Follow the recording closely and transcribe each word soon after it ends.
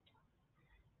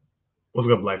What's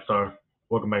good, Black Star?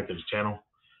 Welcome back to the channel.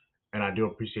 And I do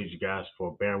appreciate you guys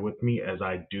for bearing with me as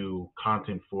I do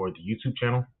content for the YouTube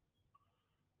channel.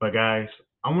 But guys,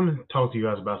 I want to talk to you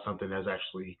guys about something that's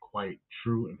actually quite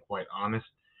true and quite honest.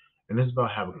 And this is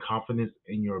about having confidence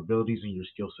in your abilities and your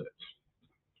skill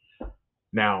sets.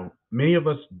 Now, many of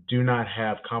us do not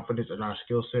have confidence in our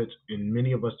skill sets, and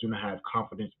many of us do not have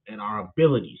confidence in our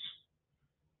abilities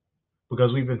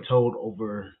because we've been told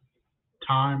over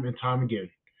time and time again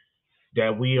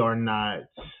that we are not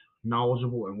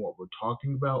knowledgeable in what we're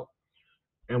talking about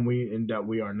and that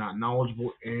we are not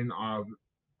knowledgeable in our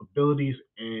abilities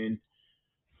and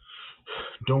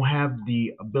don't have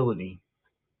the ability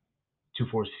to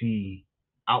foresee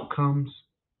outcomes.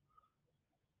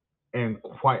 And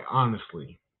quite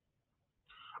honestly,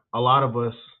 a lot of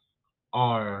us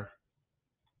are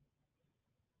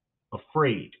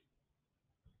afraid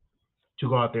to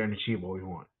go out there and achieve what we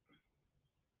want.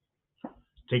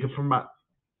 Take it from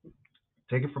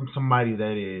take it from somebody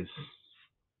that is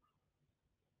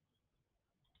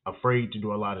afraid to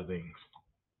do a lot of things.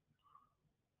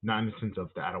 Not in the sense of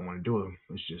that I don't want to do them.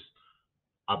 It's just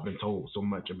I've been told so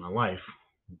much in my life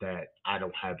that I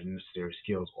don't have the necessary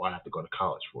skills or I have to go to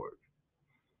college for it.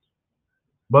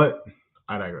 But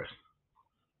I digress.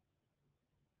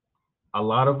 A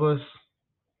lot of us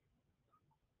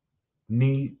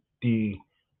need the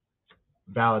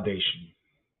validation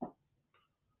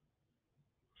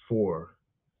for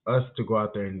us to go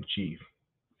out there and achieve.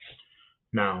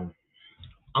 Now,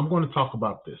 I'm going to talk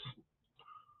about this.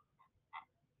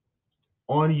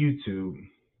 On YouTube,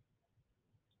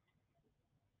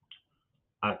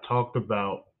 I talked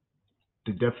about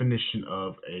the definition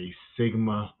of a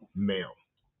Sigma male.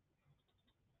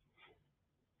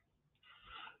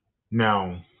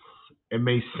 Now, it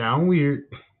may sound weird,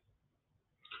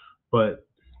 but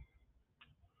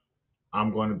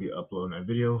I'm going to be uploading a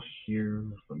video here.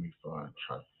 Let me try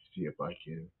to see if I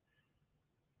can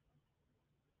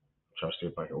what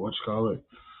you call it.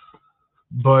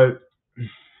 But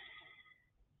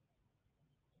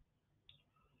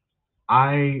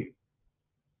I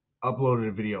uploaded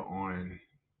a video on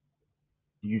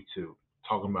YouTube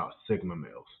talking about Sigma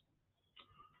males,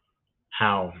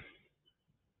 how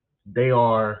they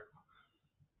are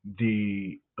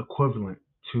the equivalent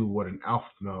to what an alpha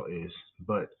male is,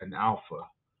 but an alpha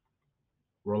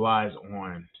relies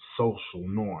on social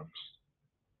norms.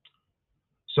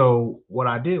 So what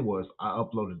I did was I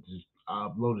uploaded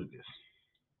this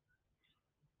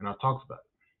and I talked about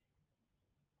it.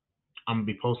 I'm gonna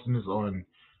be posting this on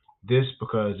this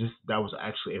because that was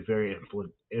actually a very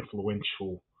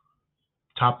influential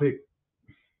topic.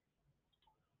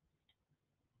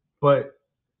 But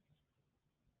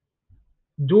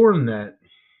during that,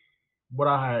 what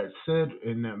I had said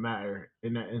in that matter,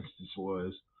 in that instance,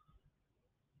 was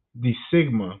the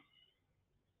Sigma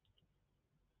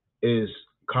is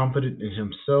confident in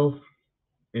himself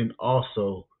and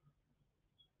also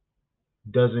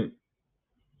doesn't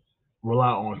rely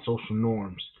on social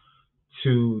norms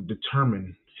to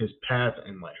determine his path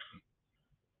in life.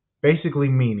 Basically,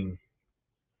 meaning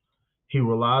he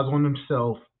relies on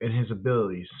himself and his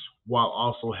abilities while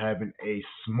also having a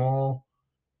small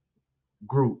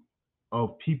group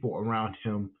of people around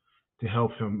him to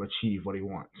help him achieve what he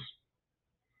wants.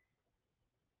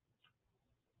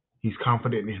 He's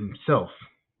confident in himself,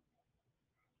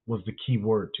 was the key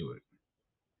word to it.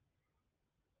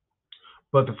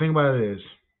 But the thing about it is,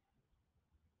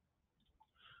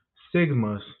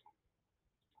 Sigmas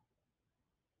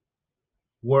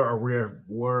were a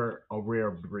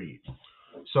rare breed.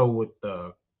 So with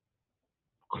the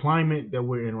climate that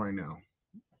we're in right now,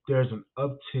 there's an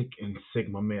uptick in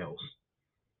Sigma males.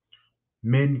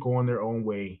 Men going their own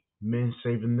way, men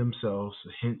saving themselves,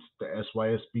 hence the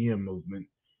SYSBM movement,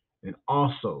 and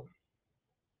also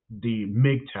the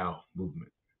MGTOW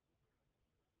movement.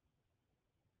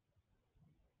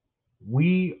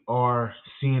 We are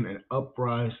seeing an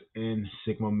uprise in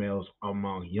Sigma males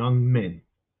among young men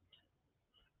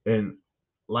and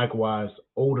likewise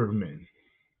older men.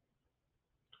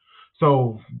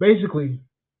 So basically,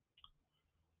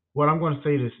 what I'm going to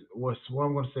say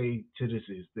to this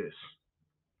is this: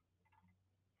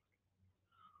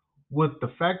 with the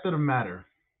fact of the matter,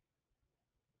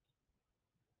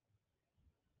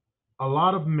 a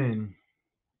lot of men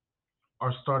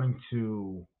are starting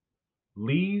to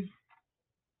leave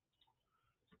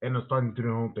and are starting to do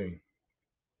their own thing,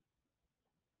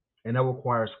 and that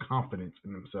requires confidence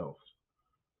in themselves.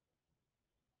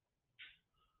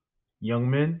 Young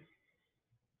men,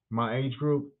 my age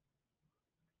group,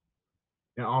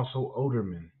 and also older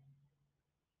men.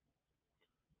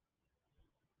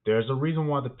 There's a reason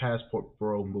why the passport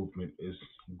bro movement is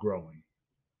growing.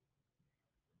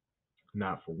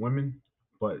 Not for women,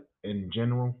 but in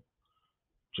general,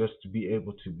 just to be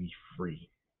able to be free.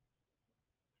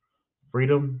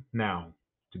 Freedom now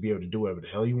to be able to do whatever the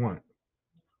hell you want,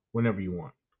 whenever you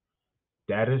want.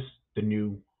 That is the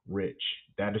new rich.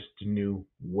 That is the new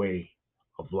way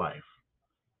of life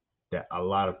that a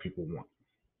lot of people want.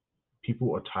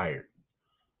 People are tired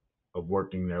of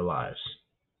working their lives.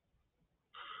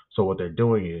 So what they're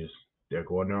doing is they're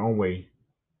going their own way.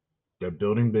 They're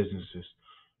building businesses,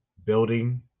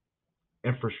 building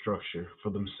infrastructure for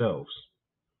themselves,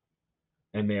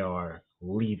 and they are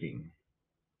leaving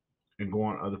and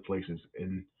going other places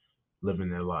and living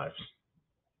their lives.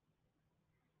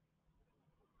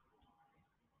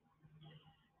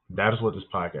 That is what this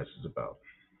podcast is about.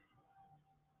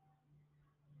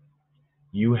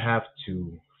 You have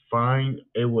to find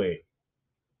a way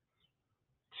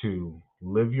to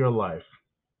live your life,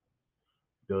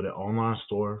 build an online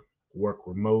store, work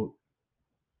remote,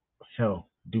 hell,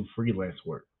 do freelance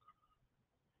work.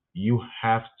 You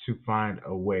have to find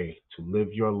a way to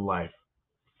live your life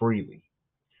freely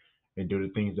and do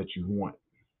the things that you want.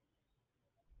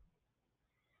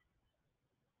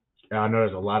 And I know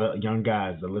there's a lot of young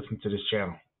guys that listen to this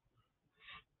channel,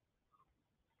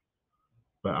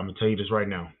 but I'm gonna tell you this right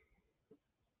now.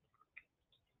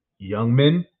 Young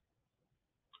men,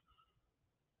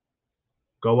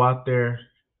 go out there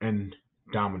and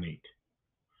dominate.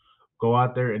 Go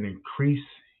out there and increase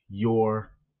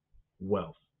your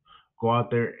wealth. Go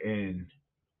out there and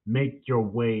make your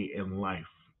way in life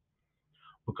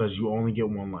because you only get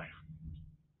one life.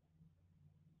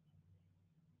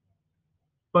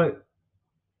 But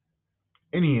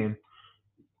in the end,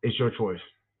 it's your choice.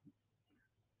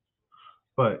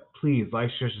 But please like,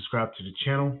 share, subscribe to the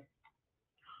channel.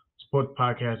 Support the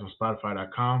podcast on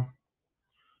Spotify.com.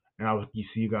 And I will see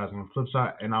you guys on the flip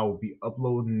side. And I will be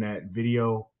uploading that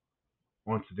video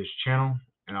onto this channel.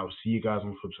 And I will see you guys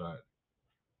on the flip side.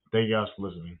 Thank you guys for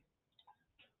listening.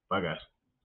 Bye, guys.